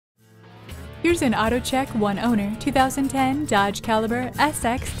Here's an AutoCheck One Owner 2010 Dodge Caliber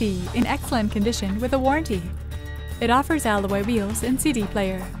SXT in excellent condition with a warranty. It offers alloy wheels and CD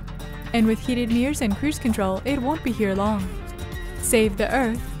player. And with heated mirrors and cruise control, it won't be here long. Save the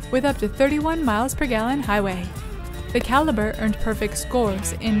earth with up to 31 miles per gallon highway. The Caliber earned perfect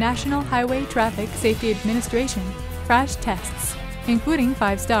scores in National Highway Traffic Safety Administration crash tests, including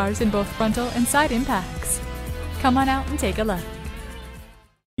 5 stars in both frontal and side impacts. Come on out and take a look.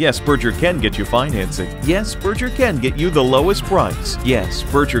 Yes, Berger can get you financing. Yes, Berger can get you the lowest price. Yes,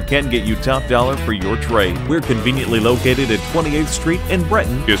 Berger can get you top dollar for your trade. We're conveniently located at 28th Street in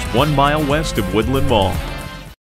Breton, just 1 mile west of Woodland Mall.